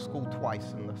thrown out of school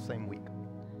twice in the same week.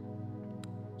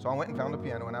 So I went and found a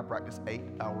piano, and I practiced 8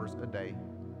 hours a day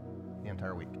the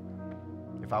entire week.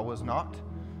 If I was not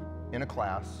in a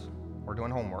class or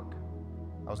doing homework,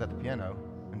 I was at the piano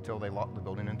until they locked the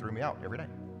building and threw me out every day.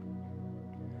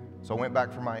 So I went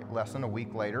back for my lesson a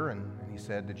week later, and he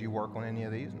said, did you work on any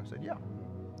of these? And I said, yeah.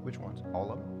 Which ones?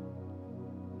 All of them.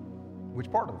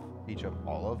 Which part of each of them?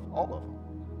 All of them.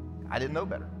 I didn't know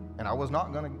better, and I was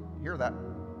not going to hear that.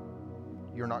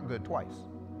 You're not good twice.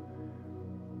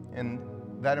 And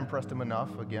that impressed him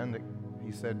enough, again, that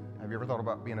he said, have you ever thought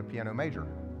about being a piano major?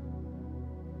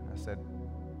 I said,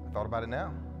 I thought about it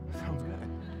now. Sounds good.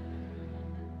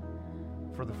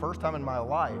 For the first time in my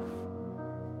life,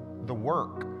 the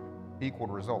work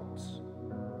equaled results,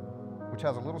 which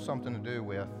has a little something to do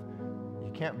with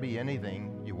you can't be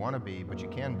anything you want to be, but you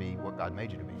can be what God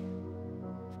made you to be.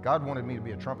 If God wanted me to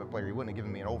be a trumpet player, he wouldn't have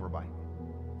given me an overbite.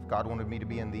 If God wanted me to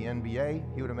be in the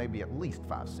NBA, he would have made me at least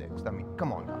 5'6". I mean,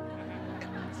 come on, God.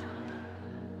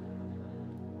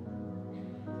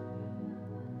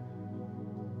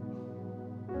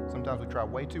 Sometimes we try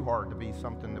way too hard to be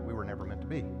something that we were never meant to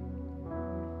be.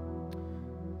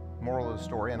 Moral of the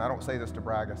story, and I don't say this to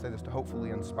brag, I say this to hopefully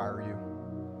inspire you,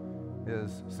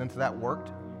 is since that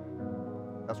worked,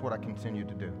 that's what I continued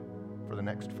to do. For the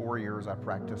next 4 years, I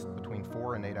practiced between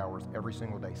 4 and 8 hours every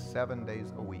single day, 7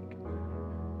 days a week.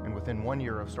 And within 1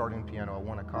 year of starting piano, I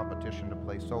won a competition to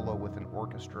play solo with an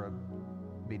orchestra,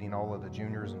 beating all of the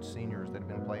juniors and seniors that had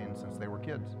been playing since they were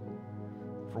kids.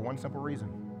 For one simple reason,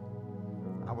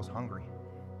 I was hungry,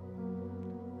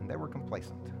 and they were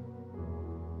complacent.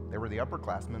 They were the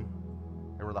upperclassmen,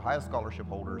 they were the highest scholarship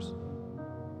holders,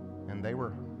 and they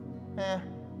were,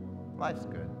 life's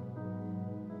good.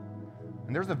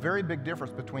 And there's a very big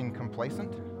difference between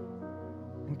complacent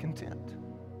and content.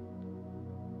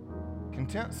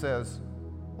 Content says,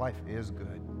 life is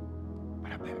good,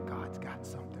 but I bet God's got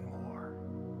something more.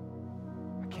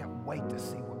 I can't wait to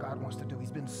see what God wants to do. He's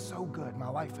been so good. My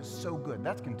life is so good.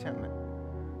 That's contentment.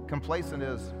 Complacent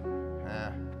is,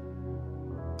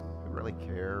 who really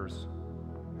cares?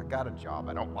 I got a job.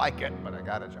 I don't like it, but I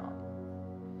got a job.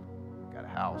 I got a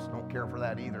house. Don't care for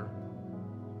that either.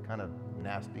 Kind of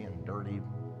nasty and dirty,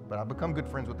 but I've become good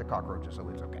friends with the cockroaches, so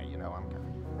it's okay. You know, I'm going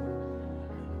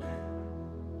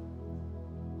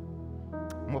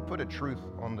to put a truth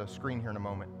on the screen here in a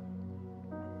moment.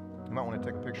 You might want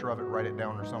to take a picture of it, write it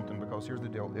down or something, because here's the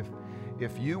deal.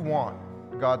 If you want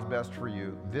God's best for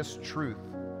you, this truth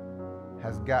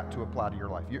has got to apply to your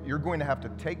life. You're going to have to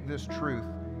take this truth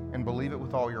and believe it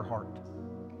with all your heart.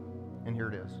 And here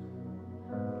it is.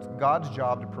 It's God's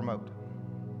job to promote,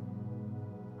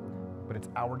 but it's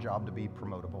our job to be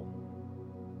promotable.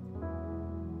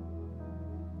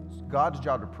 It's God's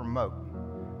job to promote.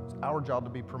 It's our job to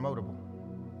be promotable.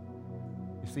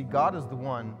 You see, God is the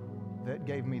one that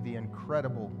gave me the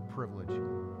incredible privilege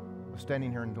of standing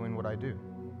here and doing what I do.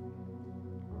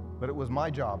 But it was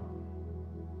my job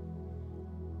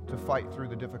to fight through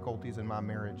the difficulties in my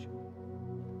marriage.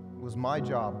 It was my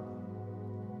job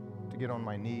to get on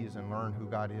my knees and learn who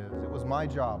God is. It was my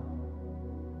job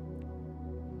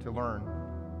to learn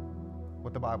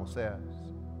what the Bible says.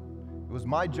 It was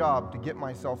my job to get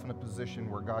myself in a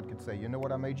position where God could say, you know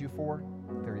what I made you for?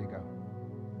 There you go.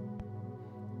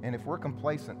 And if we're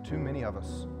complacent, too many of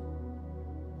us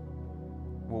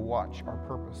will watch our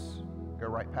purpose go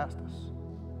right past us,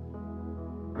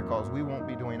 because we won't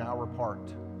be doing our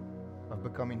part of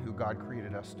becoming who God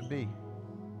created us to be.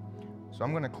 So I'm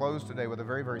going to close today with a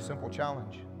very, very simple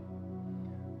challenge.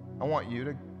 I want you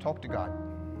to talk to God.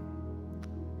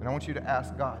 And I want you to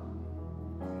ask God,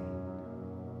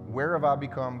 where have I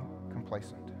become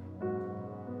complacent?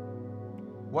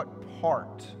 What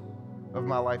part of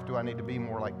my life do I need to be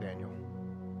more like Daniel?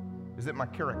 Is it my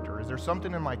character? Is there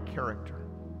something in my character?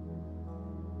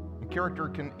 And character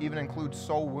can even include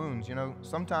soul wounds. You know,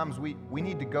 sometimes we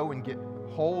need to go and get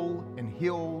whole and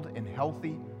healed and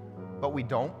healthy, but we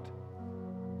don't.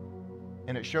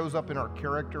 And it shows up in our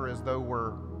character as though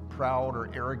we're proud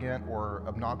or arrogant or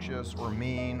obnoxious or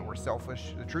mean or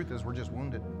selfish. The truth is, we're just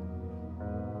wounded.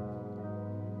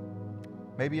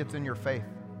 Maybe it's in your faith.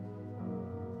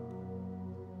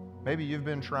 Maybe you've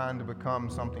been trying to become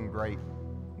something great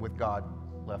with God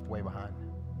left way behind.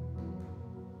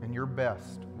 And your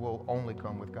best will only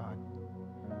come with God.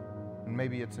 And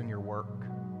maybe it's in your work.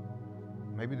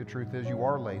 Maybe the truth is you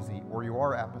are lazy, or you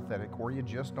are apathetic, or you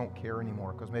just don't care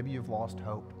anymore, because maybe you've lost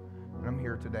hope. And I'm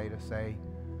here today to say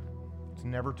it's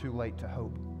never too late to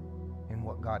hope in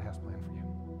what God has planned for you.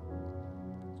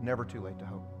 It's never too late to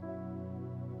hope.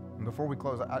 And before we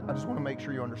close, I just want to make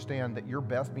sure you understand that your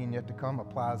best being yet to come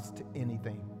applies to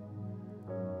anything.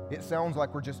 It sounds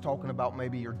like we're just talking about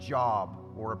maybe your job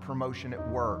or a promotion at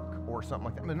work or something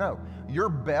like that. But no, your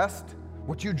best,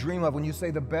 what you dream of when you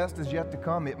say the best is yet to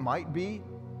come, it might be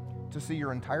to see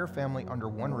your entire family under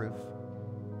one roof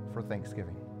for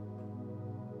Thanksgiving,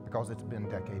 because it's been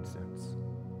decades since.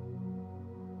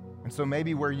 And so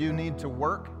maybe where you need to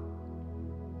work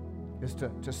is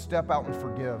to step out and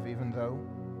forgive, even though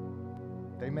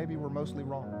they maybe were mostly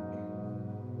wrong.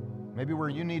 Maybe where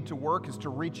you need to work is to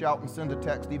reach out and send a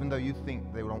text, even though you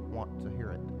think they don't want to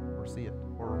hear it or see it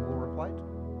or will reply to it.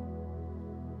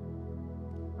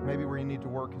 Maybe where you need to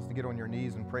work is to get on your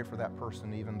knees and pray for that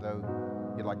person, even though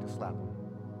you'd like to slap them.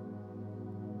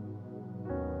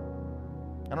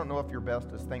 I don't know if your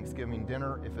best is Thanksgiving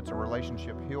dinner, if it's a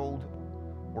relationship healed,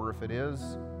 or if it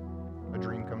is a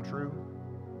dream come true.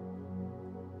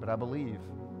 But I believe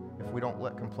if we don't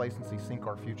let complacency sink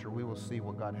our future, we will see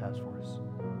what God has for us.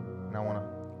 And I want to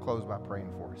close by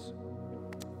praying for us.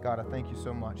 God, I thank you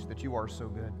so much that you are so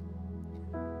good,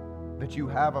 that you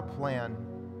have a plan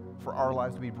for our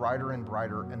lives to be brighter and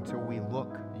brighter until we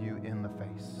look you in the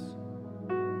face.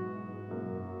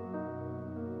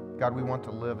 God, we want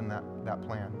to live in that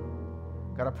plan.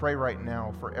 God, I pray right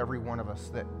now for every one of us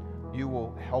that you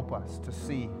will help us to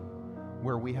see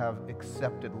where we have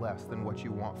accepted less than what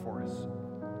you want for us.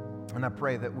 And I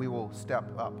pray that we will step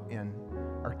up in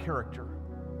our character,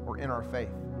 or in our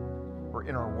faith, or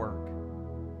in our work.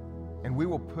 And we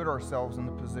will put ourselves in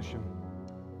the position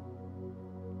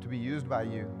to be used by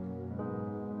you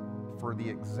for the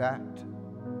exact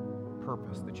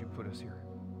purpose that you put us here,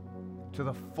 to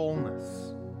the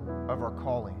fullness of our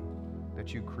calling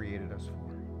that you created us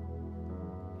for.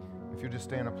 If you just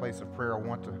stay in a place of prayer, I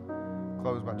want to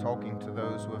close by talking to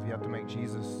those who have yet to make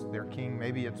Jesus their King.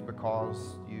 Maybe it's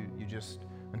because you just,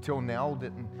 until now,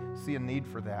 didn't see a need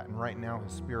for that, and right now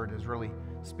His Spirit is really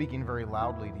speaking very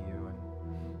loudly to you.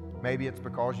 And maybe it's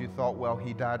because you thought, well,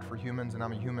 He died for humans, and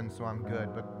I'm a human, so I'm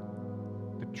good. But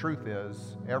the truth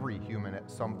is, every human at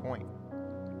some point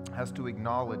has to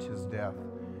acknowledge His death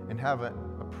and have a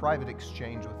private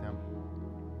exchange with Him.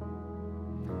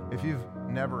 If you've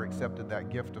never accepted that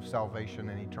gift of salvation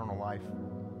and eternal life,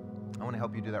 I want to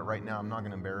help you do that right now. I'm not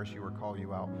going to embarrass you or call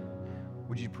you out.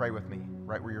 Would you pray with me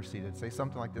right where you're seated? Say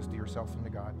something like this to yourself and to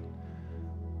God.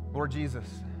 Lord Jesus,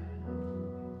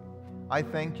 I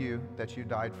thank you that you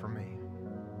died for me.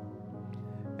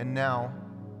 And now,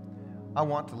 I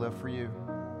want to live for you.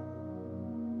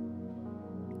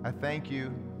 I thank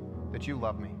you that you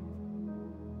love me.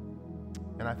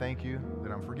 And I thank you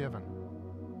that I'm forgiven.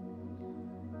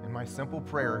 And my simple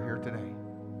prayer here today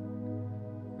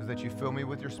is that you fill me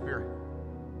with your Spirit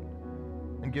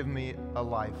and give me a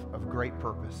life of great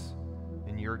purpose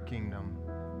in your kingdom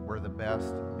where the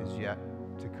best is yet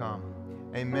to come.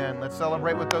 Amen. Let's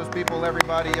celebrate with those people,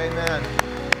 everybody. Amen.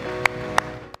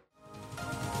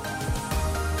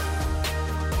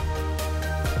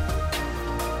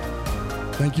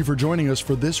 Thank you for joining us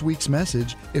for this week's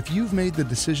message. If you've made the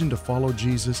decision to follow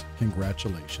Jesus,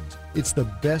 congratulations. It's the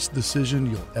best decision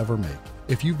you'll ever make.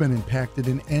 If you've been impacted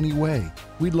in any way,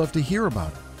 we'd love to hear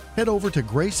about it. Head over to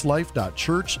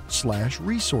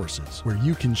GraceLife.Church/resources, where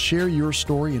you can share your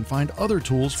story and find other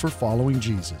tools for following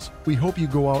Jesus. We hope you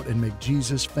go out and make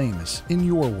Jesus famous in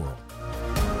your world.